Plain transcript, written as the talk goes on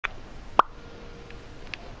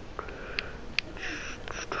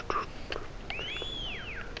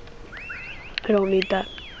I don't need that.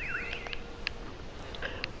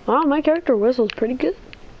 Wow, my character whistles pretty good.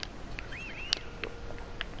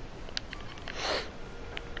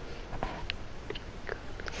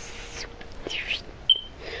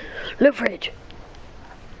 Look, fridge.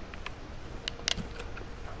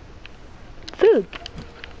 Food.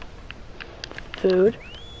 Food.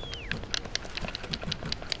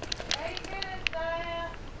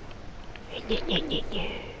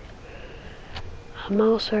 A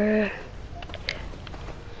mouser.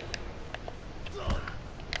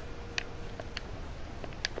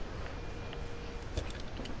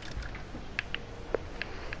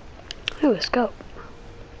 Ooh, a scope.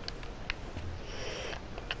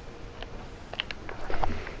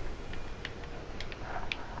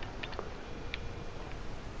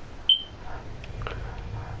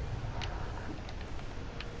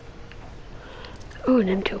 Ooh,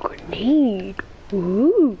 an M2 grenade.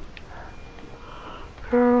 Ooh.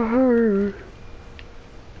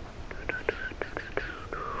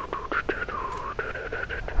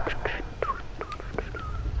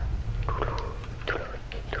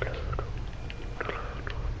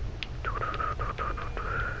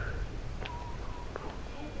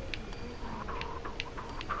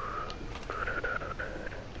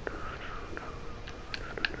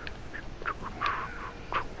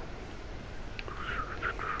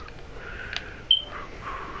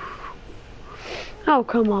 Oh,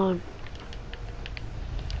 come on.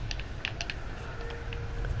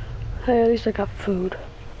 Hey, at least I got food.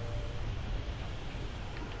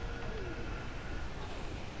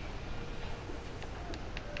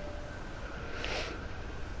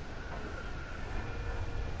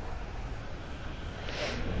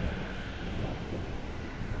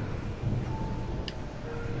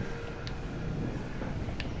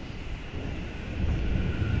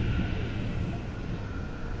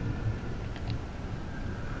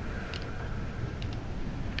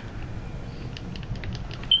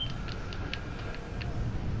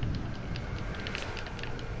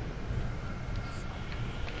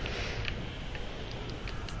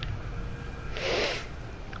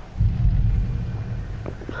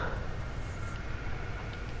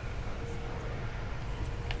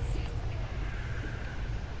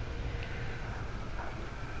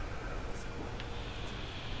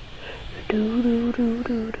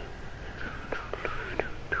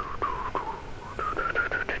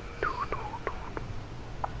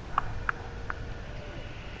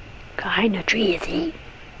 Kinda treasy.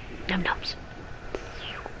 Num nums.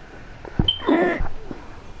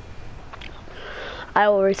 I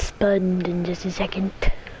will respond in just a second.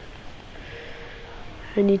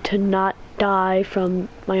 I need to not die from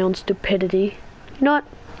my own stupidity. You know what?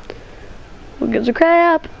 Who gives a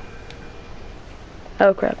crap?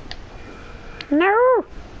 Oh crap. No!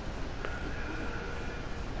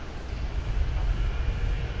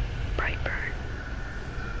 Brightburn.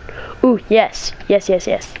 Ooh, yes. Yes, yes,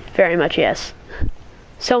 yes. Very much yes.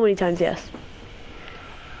 So many times yes.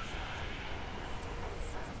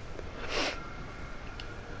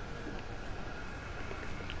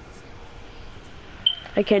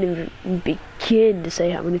 I can't even begin to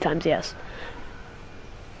say how many times yes.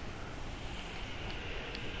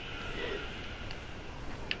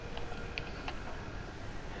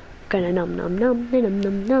 Gonna num num num num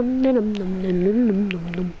num num num num num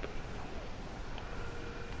num num.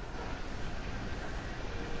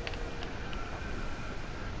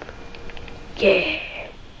 Yeah.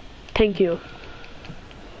 Thank you.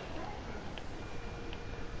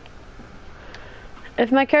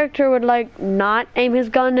 If my character would like not aim his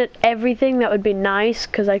gun at everything, that would be nice,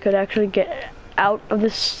 because I could actually get out of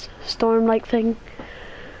this storm-like thing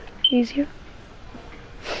easier.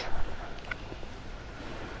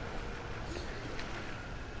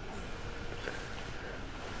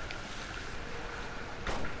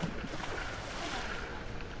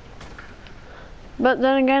 But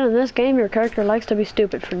then again, in this game, your character likes to be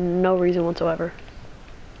stupid for no reason whatsoever.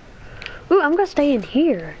 Ooh, I'm gonna stay in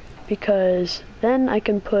here, because then I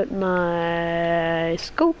can put my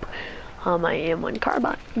scope on my M1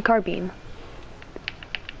 carbine.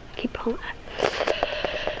 Keep on.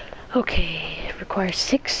 Okay, it requires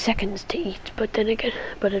 6 seconds to eat, but then again,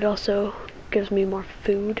 but it also gives me more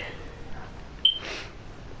food.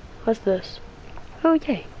 What's this? Oh,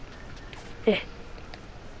 yay. Eh.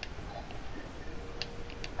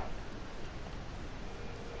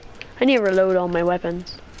 I need to reload all my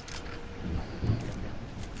weapons.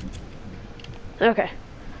 Okay.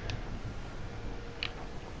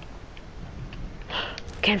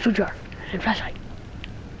 Canned food jar and flashlight.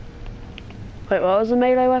 Wait, what was the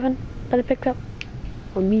melee weapon that I picked up?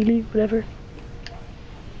 Or melee, whatever.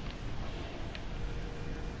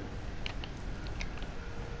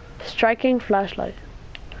 striking flashlight.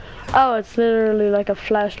 Oh, it's literally like a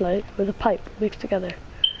flashlight with a pipe mixed together.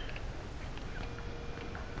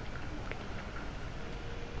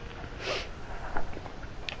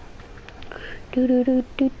 Do do do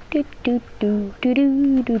do do do do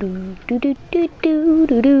do do do do do do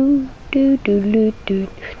do do do do do.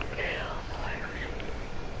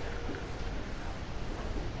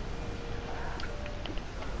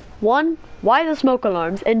 One, why the smoke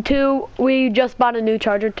alarms? And two, we just bought a new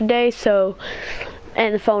charger today, so,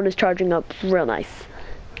 and the phone is charging up real nice.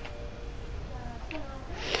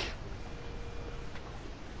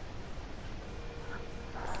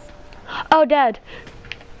 Oh, Dad,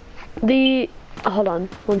 hold on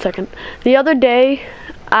 1 second. The other day,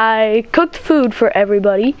 I cooked food for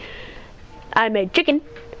everybody. I made chicken,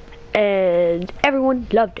 and everyone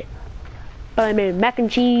loved it. But I made mac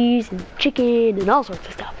and cheese and chicken and all sorts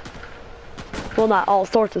of stuff. Well, not all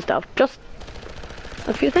sorts of stuff, just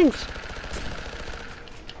a few things.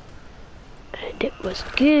 And it was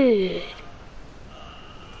good.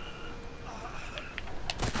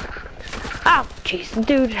 Oh, jeez, the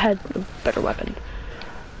dude had a better weapon.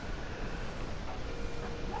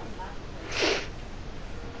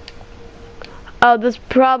 That's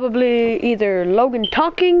probably either Logan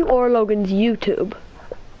talking or Logan's YouTube.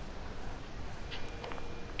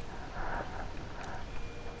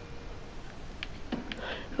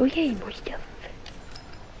 Oh yay, more stuff.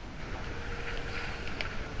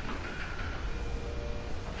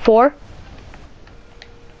 Four.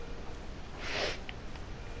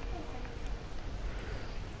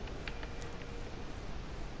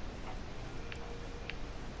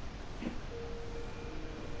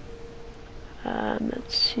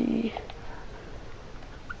 Let's see.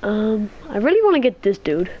 I really want to get this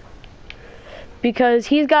dude. Because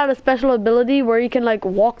he's got a special ability where you can like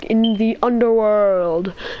walk in the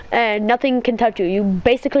underworld and nothing can touch you. You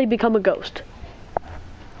basically become a ghost.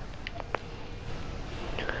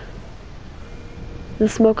 The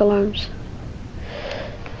smoke alarms.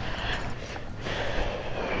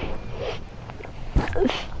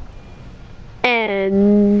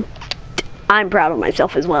 And I'm proud of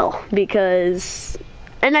myself as well because,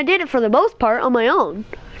 and I did it for the most part on my own.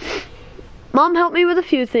 Mom helped me with a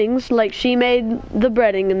few things, like she made the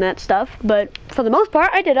breading and that stuff, but for the most part,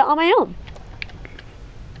 I did it on my own.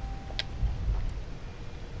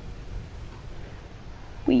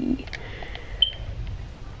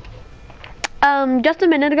 Just a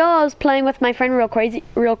minute ago, I was playing with my friend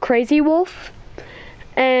Real Crazy Wolf,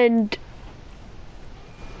 and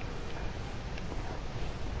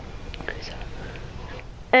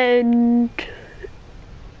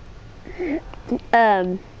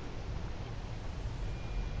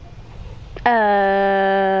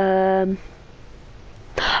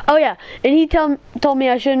oh yeah, and he told me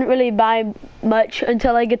I shouldn't really buy much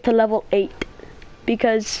until I get to level 8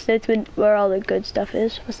 because that's where all the good stuff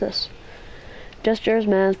is. What's this? Gestures,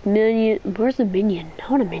 math, minion. Where's the minion? I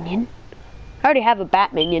want a minion. I already have a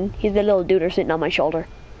bat minion. He's the little duder sitting on my shoulder.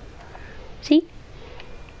 See?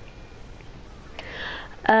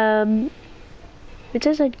 It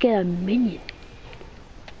says I'd get a minion.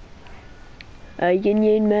 A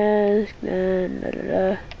yin mask.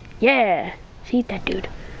 Yeah. See that dude.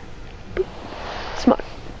 Boop. Smart.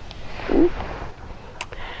 Ooh.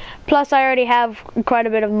 Plus, I already have quite a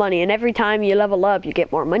bit of money, and every time you level up, you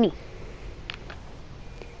get more money.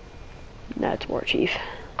 That's War Chief.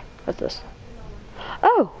 What's this?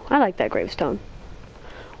 Oh, I like that gravestone.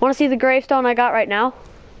 Want to see the gravestone I got right now?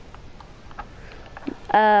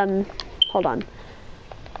 Hold on.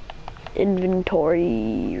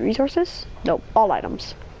 Inventory resources? Nope, all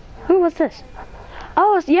items. Ooh, what's this?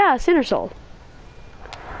 Oh, yeah, Sinner Soul.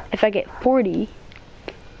 If I get 40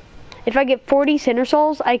 Sinner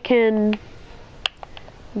Souls, I can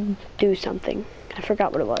do something. I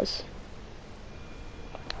forgot what it was.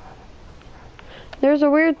 There's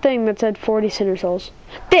a weird thing that said 40 Sinner Souls.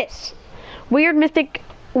 This! Weird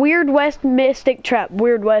West Mystic Trap.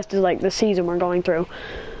 Weird West is like the season we're going through.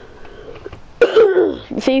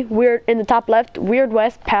 See, weird in the top left, Weird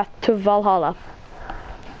West Path to Valhalla.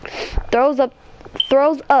 Throws up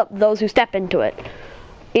those who step into it.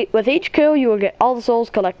 With each kill, you will get all the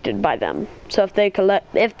souls collected by them. So if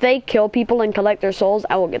they kill people and collect their souls,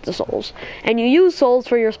 I will get the souls. And you use souls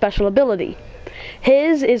for your special ability.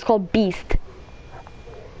 His is called Beast.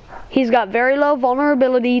 He's got very low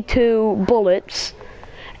vulnerability to bullets,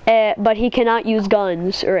 but he cannot use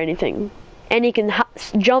guns or anything. And he can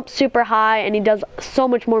jump super high, and he does so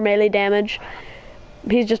much more melee damage.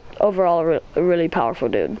 He's just overall a really powerful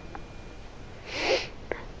dude.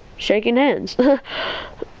 Shaking hands.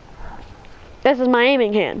 This is my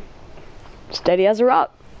aiming hand. Steady as a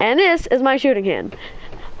rock. And this is my shooting hand.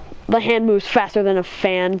 The hand moves faster than a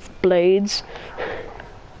fan's blades.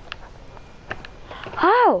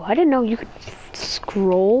 Oh, I didn't know you could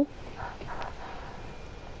scroll.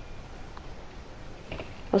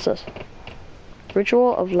 What's this?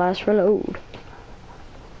 Ritual of Last Reload.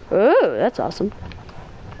 Oh, that's awesome.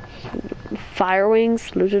 Fire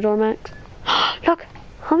Wings, Luchador Max. Look,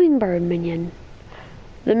 Hummingbird minion.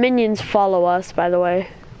 The minions follow us, by the way,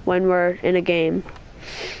 when we're in a game.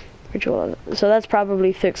 Ritual. So that's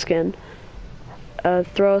probably thick skin.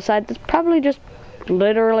 Throw aside. That's probably just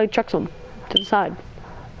literally chucks them to the side.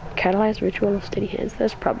 Catalyzed Ritual of Steady Hands.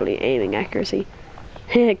 That's probably aiming accuracy.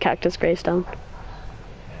 Cactus Greystone.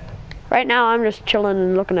 Right now, I'm just chilling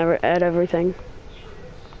and looking at everything.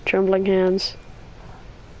 Trembling Hands.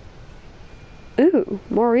 Ooh,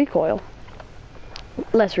 more recoil.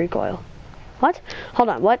 Less recoil. What? Hold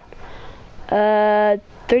on, what?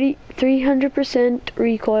 300%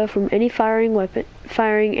 recoil from any firing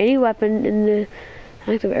any weapon in the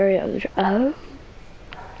active area of the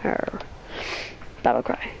battle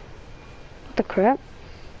cry. What the crap?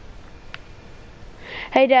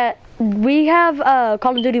 Hey Dad, we have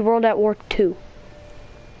Call of Duty World at War 2.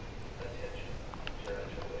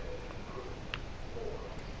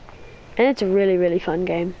 And it's a really, really fun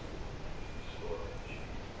game.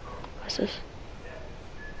 What's this?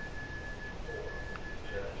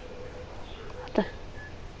 What the?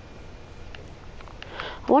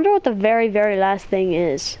 I wonder what the very, very last thing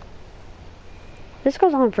is. This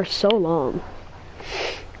goes on for so long.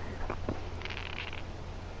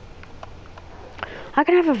 I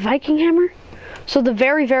can have a Viking hammer? So the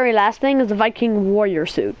very, very last thing is the Viking warrior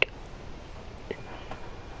suit.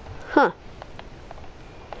 Huh.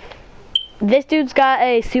 This dude's got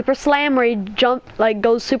a super slam where he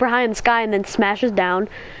goes super high in the sky and then smashes down.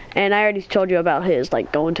 And I already told you about his,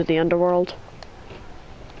 going to the underworld.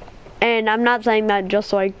 And I'm not saying that just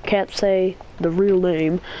so I can't say the real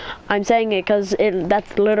name. I'm saying it because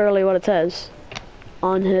that's literally what it says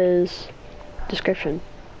on his description.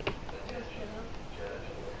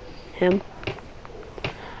 Him.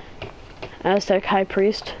 Aztec High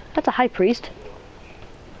Priest. That's a High Priest.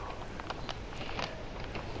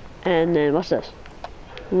 And then what's this?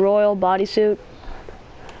 Royal bodysuit.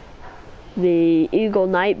 The Eagle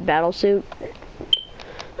Knight battlesuit.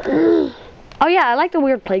 Oh yeah, I like the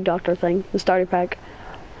weird Plague Doctor thing, the starter pack.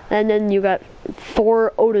 And then you got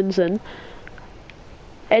Thor Odinson.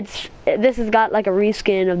 This has got like a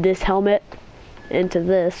reskin of this helmet into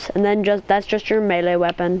this, and then that's just your melee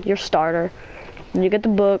weapon, your starter. And you get the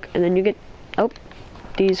book, and then you get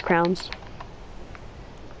these crowns.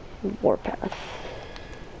 Warpath.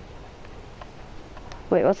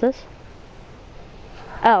 Wait, what's this?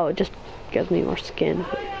 Oh, it just gives me more skin.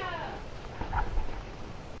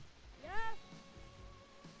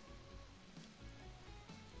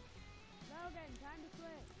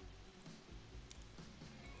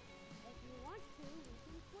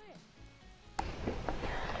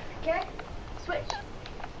 Okay, switch.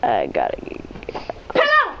 I gotta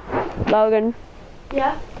Hello! Logan,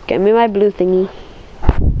 Yeah? give me my blue thingy.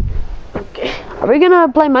 Okay. Are we gonna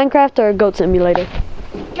play Minecraft or Goat Simulator?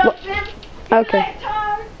 Go, Jim. Okay.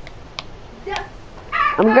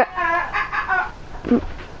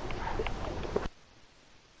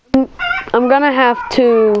 I'm gonna have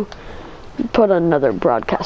to put another broadcast